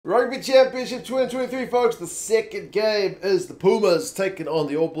Rugby Championship 2023, folks. The second game is the Pumas taking on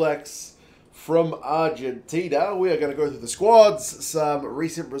the All Blacks from Argentina. We are going to go through the squads, some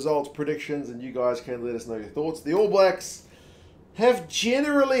recent results, predictions, and you guys can let us know your thoughts. The All Blacks have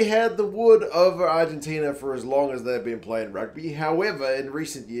generally had the wood over Argentina for as long as they've been playing rugby. However, in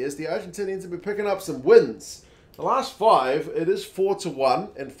recent years, the Argentinians have been picking up some wins. The last 5, it is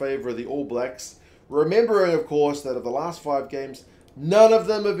 4-1 in favour of the All Blacks. Remembering, of course, that of the last 5 games, none of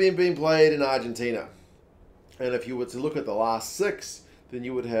them have been being played in Argentina. And if you were to look at the last 6, then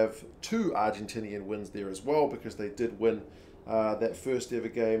you would have 2 Argentinian wins there as well, because they did win that first ever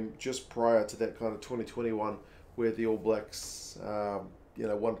game just prior to that kind of 2021 where the All Blacks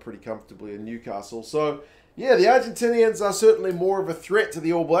won pretty comfortably in Newcastle. So, yeah, the Argentinians are certainly more of a threat to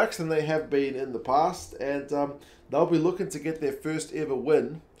the All Blacks than they have been in the past. And they'll be looking to get their first ever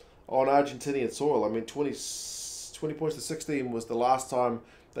win on Argentinian soil. I mean, 20 points to 16 was the last time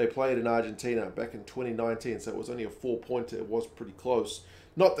they played in Argentina back in 2019, so it was only a 4-pointer. It was pretty close.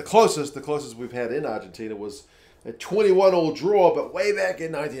 Not the closest. The closest we've had in Argentina was a 21-all draw, but way back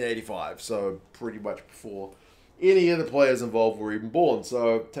in 1985, so pretty much before any of the players involved were even born,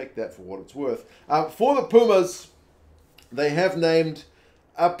 so take that for what it's worth. For the Pumas, they have named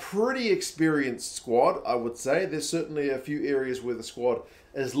a pretty experienced squad, I would say. There's certainly a few areas where the squad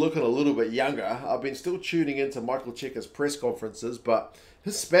is looking a little bit younger. I've been still tuning into Michael Cheika's press conferences, but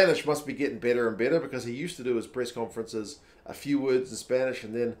his Spanish must be getting better and better, because he used to do his press conferences a few words in Spanish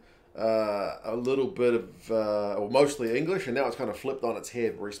and then a little bit of, or mostly English, and now it's kind of flipped on its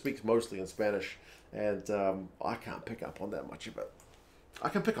head where he speaks mostly in Spanish, and I can't pick up on that much of it. I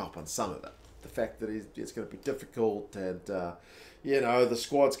can pick up on some of it. The fact that it's going to be difficult, and the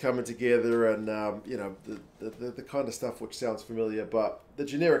squad's coming together, and the kind of stuff which sounds familiar, but the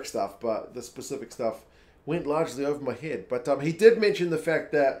generic stuff, but the specific stuff went largely over my head. But he did mention the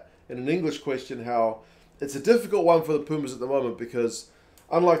fact that, in an English question, how it's a difficult one for the Pumas at the moment, because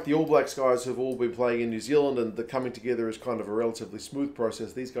unlike the All Blacks guys who've all been playing in New Zealand and the coming together is kind of a relatively smooth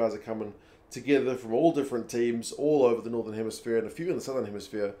process, these guys are coming together from all different teams all over the Northern Hemisphere and a few in the Southern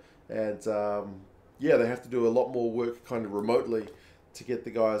Hemisphere. And they have to do a lot more work kind of remotely to get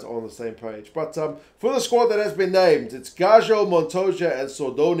the guys on the same page. But for the squad that has been named, it's Gallo, Montoya, and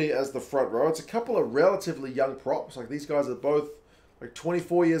Sordoni as the front row. It's a couple of relatively young props. Like, these guys are both like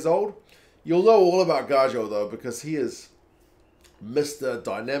 24 years old. You'll know all about Gallo, though, because he is Mr.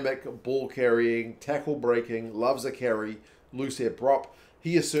 Dynamic, ball carrying, tackle breaking, loves a carry, loose head prop.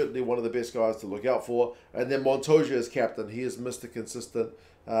 He is certainly one of the best guys to look out for. And then Montoya is captain. He is Mr. Consistent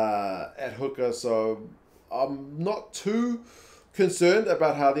at hooker. So I'm not too concerned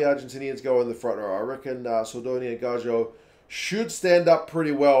about how the Argentinians go in the front row. I reckon Sordoni and Gallo should stand up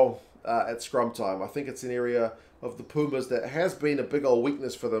pretty well at scrum time. I think it's an area of the Pumas that has been a big old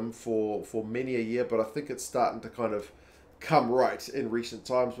weakness for them for many a year, but I think it's starting to kind of come right in recent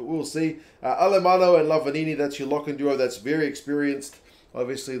times. But we'll see. Alemanno and Lavanini, that's your lock and duo. That's very experienced.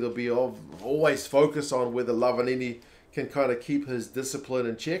 Obviously, there'll be always focus on whether Lavanini can kind of keep his discipline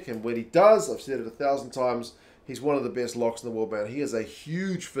in check. And when he does, I've said it 1,000 times, he's one of the best locks in the world, man. He has a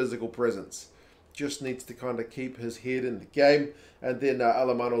huge physical presence. Just needs to kind of keep his head in the game. And then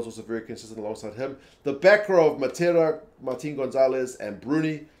Alemanno is also very consistent alongside him. The back row of Matera, Martin Gonzalez, and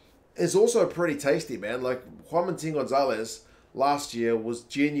Bruni is also pretty tasty, man. Like, Juan Martin Gonzalez last year was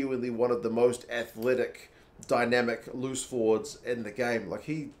genuinely one of the most athletic, dynamic loose forwards in the game. Like,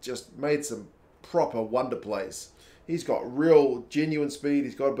 he just made some proper wonder plays. He's got real, genuine speed.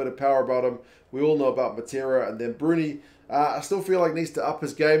 He's got a bit of power about him. We all know about Matera. And then Bruni, I still feel like needs to up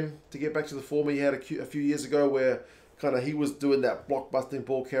his game to get back to the form he had a few years ago, where kind of he was doing that block-busting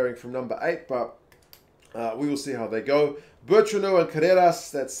ball carrying from number 8. But we will see how they go. Bertranou and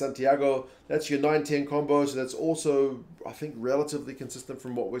Carreras, that's Santiago. That's your 9-10 combo. So that's also, I think, relatively consistent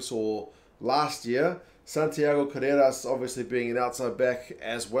from what we saw last year. Santiago Carreras, obviously being an outside back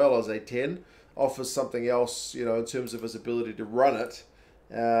as well as a 10, offers something else, in terms of his ability to run it.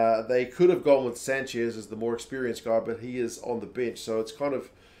 They could have gone with Sanchez as the more experienced guy, but he is on the bench. So it's kind of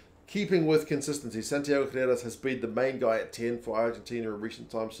keeping with consistency. Santiago Carreras has been the main guy at 10 for Argentina in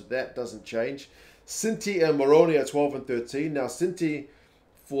recent times, so that doesn't change. Cinti and Moroni are 12 and 13. Now, Cinti,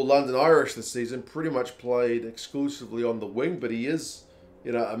 for London Irish this season, pretty much played exclusively on the wing, but he is, a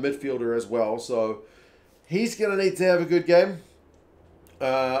midfielder as well. So he's going to need to have a good game.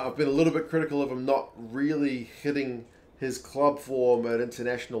 I've been a little bit critical of him not really hitting his club form at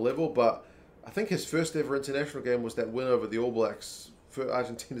international level, but I think his first ever international game was that win over the All Blacks, for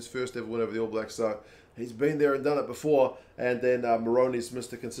Argentina's first ever win over the All Blacks. So he's been there and done it before. And then Moroni's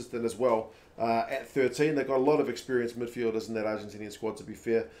Mr. Consistent as well. at 13. They've got a lot of experienced midfielders in that Argentinian squad, to be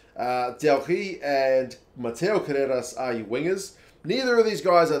fair. Delguy and Mateo Carreras are your wingers. Neither of these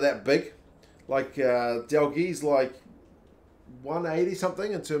guys are that big. Like, Delguy's like 180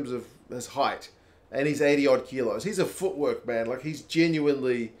 something in terms of his height. And he's 80 odd kilos. He's a footwork man. Like, he's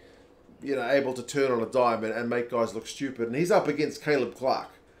genuinely, able to turn on a dime and make guys look stupid. And he's up against Caleb Clark.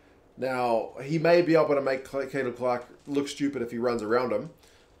 Now, he may be able to make Caleb Clark look stupid if he runs around him.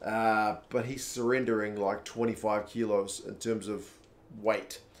 But he's surrendering like 25 kilos in terms of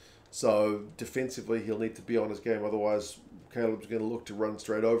weight. So defensively, he'll need to be on his game. Otherwise, Caleb's going to look to run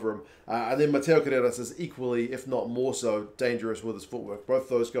straight over him. And then Mateo Carreras is equally, if not more so, dangerous with his footwork. Both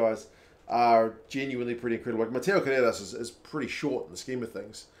those guys are genuinely pretty incredible. Like, Mateo Carreras is pretty short in the scheme of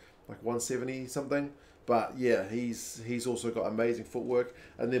things. Like 170 something. But yeah, he's also got amazing footwork.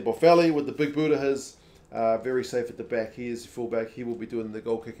 And then Boffelli with the big boot of his. Very safe at the back. He is fullback. He will be doing the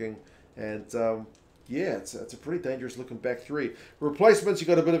goal kicking. And yeah, it's a pretty dangerous looking back three. Replacements, you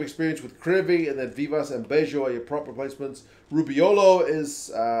got a bit of experience with Creevy, and then Vivas and Bejo are your prop replacements. Rubiolo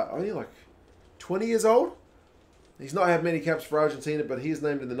is only like 20 years old. He's not had many caps for Argentina, but he's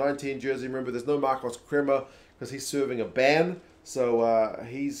named in the 19 jersey. Remember, there's no Marcos Crema because he's serving a ban. So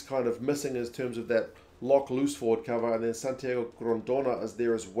he's kind of missing in terms of that lock loose forward cover. And then Santiago Grondona is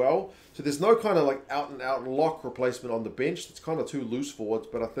there as well. So there's no kind of like out and out lock replacement on the bench. It's kind of two loose forwards,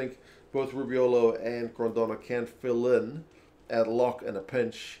 but I think both Rubiolo and Grondona can fill in at lock in a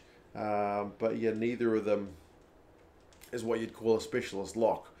pinch. But yeah, neither of them is what you'd call a specialist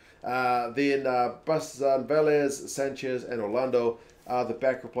lock. Then Bastian Velez, Sanchez, and Orlando are the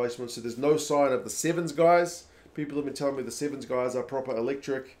back replacements. So there's no sign of the sevens guys. People have been telling me the sevens guys are proper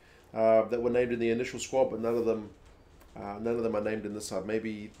electric that were named in the initial squad, but none of them are named in this side.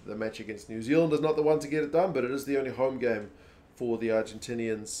 Maybe the match against New Zealand is not the one to get it done, but it is the only home game for the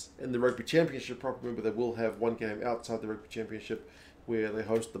Argentinians in the Rugby Championship. Remember, they will have one game outside the Rugby Championship where they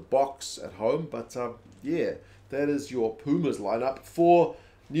host the Box at home. But yeah, that is your Pumas lineup. For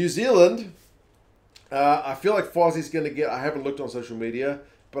New Zealand, I feel like Fozzie's going to get, I haven't looked on social media,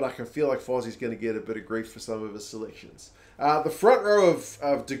 but I can feel like Fozzie's going to get a bit of grief for some of his selections. The front row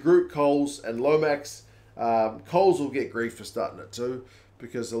of De Groot, Coles, and Lomax. Coles will get grief for starting it too,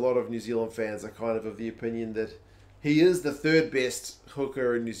 because a lot of New Zealand fans are kind of the opinion that he is the third best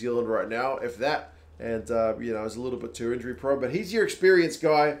hooker in New Zealand right now, if that. And, is a little bit too injury prone. But he's your experienced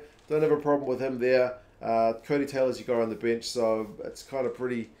guy. Don't have a problem with him there. Cody Taylor's your guy on the bench, so it's kind of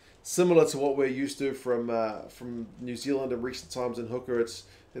pretty similar to what we're used to from New Zealand in recent times in hooker.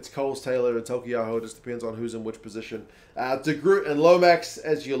 It's Coles, Taylor, and Tokiaho. It just depends on who's in which position. De Groot and Lomax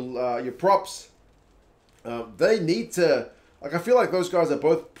as your props. They need to... I feel like those guys are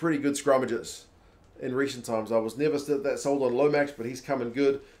both pretty good scrummagers in recent times. I was never that sold on Lomax, but he's coming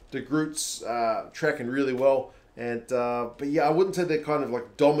good. De Groot's tracking really well. And but yeah, I wouldn't say they're kind of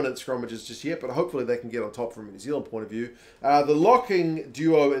like dominant scrummagers just yet, but hopefully they can get on top from a New Zealand point of view. The locking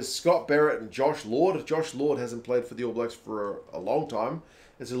duo is Scott Barrett and Josh Lord. Josh Lord hasn't played for the All Blacks for a long time.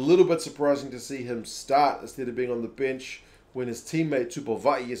 It's a little bit surprising to see him start instead of being on the bench when his teammate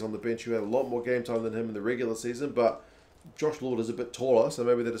Tupovai is on the bench, who had a lot more game time than him in the regular season. But Josh Lord is a bit taller, so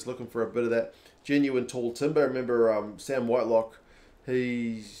maybe they're just looking for a bit of that genuine tall timber. Remember Sam Whitelock,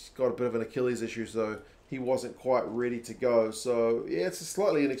 he's got a bit of an Achilles issue, so he wasn't quite ready to go. So yeah, it's a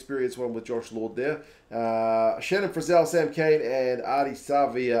slightly inexperienced one with Josh Lord there. Shannon Frizzell, Sam Cane, and Artie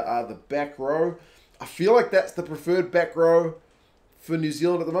Savia are the back row. I feel like that's the preferred back row for New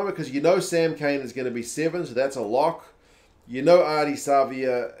Zealand at the moment, because Sam Cane is going to be 7, so that's a lock. Artie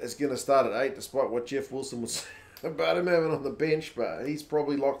Savia is going to start at 8, despite what Jeff Wilson was saying about him having on the bench, but he's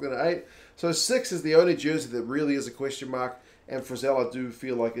probably locked in at 8. So 6 is the only jersey that really is a question mark, and Frizzell I do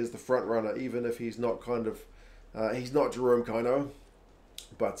feel like is the front runner, even if he's not he's not Jerome Kaino.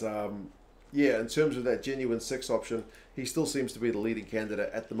 But yeah, in terms of that genuine 6 option, he still seems to be the leading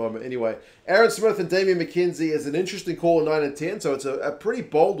candidate at the moment. Anyway, Aaron Smith and Damien McKenzie is an interesting call in 9 and 10, so it's a pretty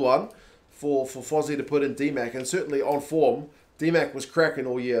bold one for Fozzie to put in DMAC, and certainly on form, DMAC was cracking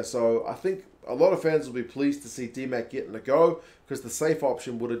all year, so I think a lot of fans will be pleased to see DMAC getting a go, because the safe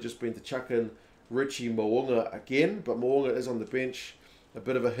option would have just been to chuck in Richie Mo'unga again, but Mo'unga is on the bench. A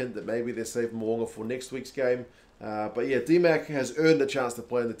bit of a hint that maybe they're saving Mo'unga for next week's game. But yeah, DMAC has earned a chance to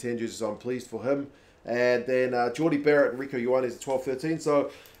play in the 10 jersey, so I'm pleased for him. And then Geordie Barrett and Rico Ioane is 12-13.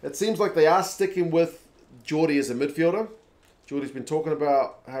 So it seems like they are sticking with Geordie as a midfielder. Geordie's been talking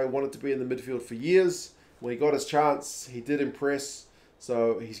about how he wanted to be in the midfield for years. When he got his chance, he did impress.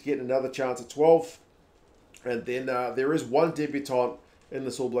 So he's getting another chance at 12. And then there is one debutant in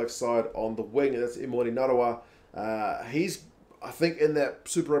the All Blacks side on the wing, and that's Emori Narawa. He's I think in that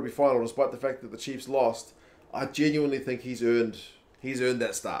Super Rugby final, despite the fact that the Chiefs lost, I genuinely think he's earned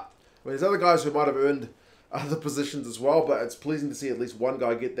that start. I mean, there's other guys who might have earned other positions as well, but it's pleasing to see at least one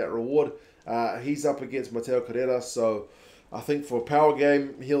guy get that reward. He's up against Mateo Carreras, so I think for a power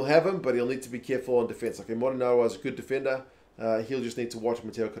game, he'll have him, but he'll need to be careful on defense. Like, Moroni is a good defender. He'll just need to watch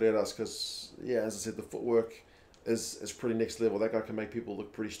Mateo Carreras because, yeah, as I said, the footwork is pretty next level. That guy can make people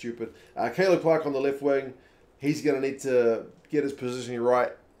look pretty stupid. Caleb Clark on the left wing, he's going to need to get his positioning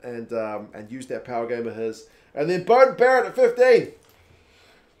right and use that power game of his. And then Beauden Barrett at 15.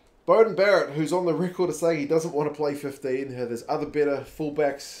 Beauden Barrett, who's on the record of saying he doesn't want to play 15. There's other better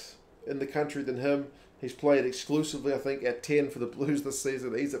fullbacks in the country than him. He's played exclusively, I think, at 10 for the Blues this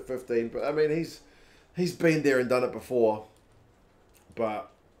season. He's at 15. But, I mean, he's been there and done it before.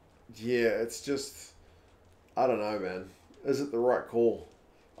 But, yeah, it's just, I don't know, man. Is it the right call?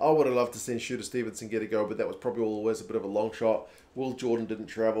 I would have loved to see Shooter Stevenson get a go, but that was probably always a bit of a long shot. Will Jordan didn't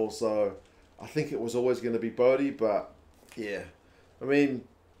travel, so I think it was always going to be Bodie. But, yeah, I mean,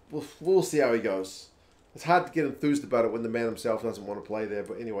 we'll see how he goes. It's hard to get enthused about it when the man himself doesn't want to play there.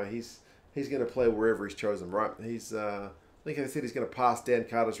 But anyway, he's going to play wherever he's chosen, right? I think I said he's going to pass Dan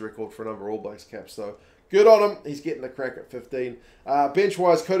Carter's record for a number of All Blacks caps. So good on him. He's getting a crack at 15.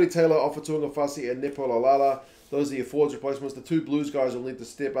 Bench-wise, Cody Taylor, Ofatuanga Fasi, and Nepo Lalala. Those are your forwards replacements. The two Blues guys will need to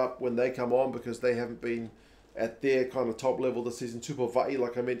step up when they come on because they haven't been at their kind of top level this season. Tupo Va'i,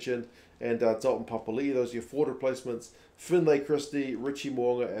 like I mentioned, and Dalton Papali'i. Those are your forward replacements. Finlay Christie, Richie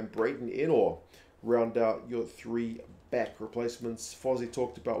Mo'unga, and Brayden Enor round out your three back replacements. Fozzie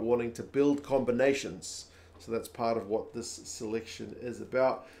talked about wanting to build combinations. So that's part of what this selection is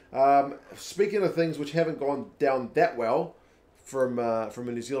about. Speaking of things which haven't gone down that well from a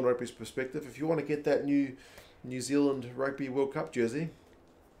New Zealand Rugby's perspective, if you want to get that new New Zealand Rugby World Cup jersey,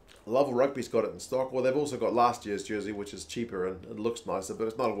 Lovell Rugby's got it in stock. Well, they've also got last year's jersey, which is cheaper and it looks nicer, but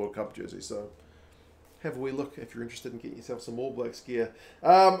it's not a World Cup jersey, so have a wee look if you're interested in getting yourself some All Blacks gear.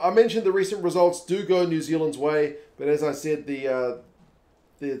 I mentioned the recent results do go New Zealand's way, but as I said,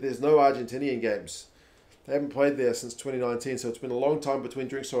 there's no Argentinian games. They haven't played there since 2019, so it's been a long time between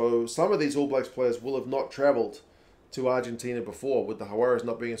drinks. So some of these All Blacks players will have not travelled to Argentina before, with the Hawaras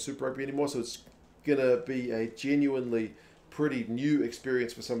not being in Super Rugby anymore. So it's going to be a genuinely pretty new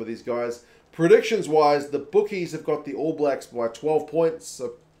experience for some of these guys. Predictions-wise, the bookies have got the All Blacks by 12 points,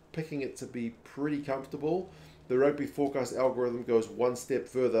 so picking it to be pretty comfortable. The Rugby Forecast algorithm goes one step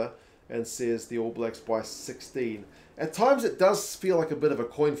further and says the All Blacks by 16. At times it does feel like a bit of a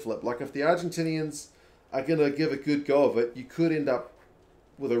coin flip. Like if the Argentinians are going to give a good go of it, you could end up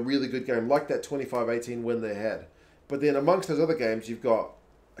with a really good game, like that 25-18 win they had. But then amongst those other games, you've got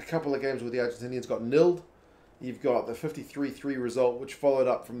a couple of games where the Argentinians got nilled. You've got the 53-3 result, which followed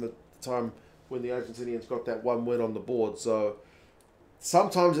up from the time when the Argentinians got that one win on the board. So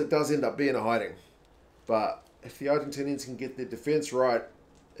sometimes it does end up being a hiding. But if the Argentinians can get their defense right,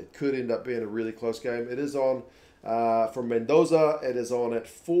 it could end up being a really close game. It is on from Mendoza. It is on at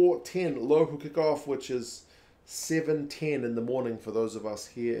 4:10 local kickoff, which is 7:10 in the morning for those of us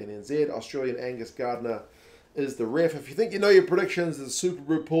here in NZ. Australian Angus Gardner is the ref. If you think you know your predictions, there's a Super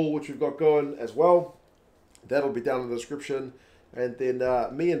Brew pool, which we've got going as well. That'll be down in the description. And then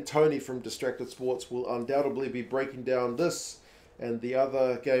me and Tony from Distracted Sports will undoubtedly be breaking down this and the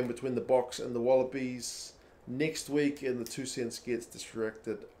other game between the Box and the Wallabies next week in the 2 Cents Gets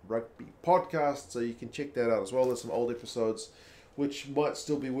Distracted Rugby podcast. So you can check that out as well. There's some old episodes which might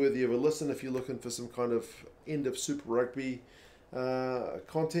still be worthy of a listen if you're looking for some kind of end of Super Rugby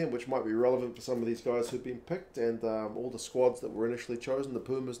content, which might be relevant for some of these guys who've been picked, and all the squads that were initially chosen, the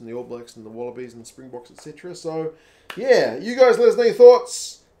Pumas and the All Blacks and the Wallabies and the Springboks, etc. So yeah, you guys let us know your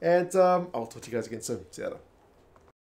thoughts, and I'll talk to you guys again soon. See you later.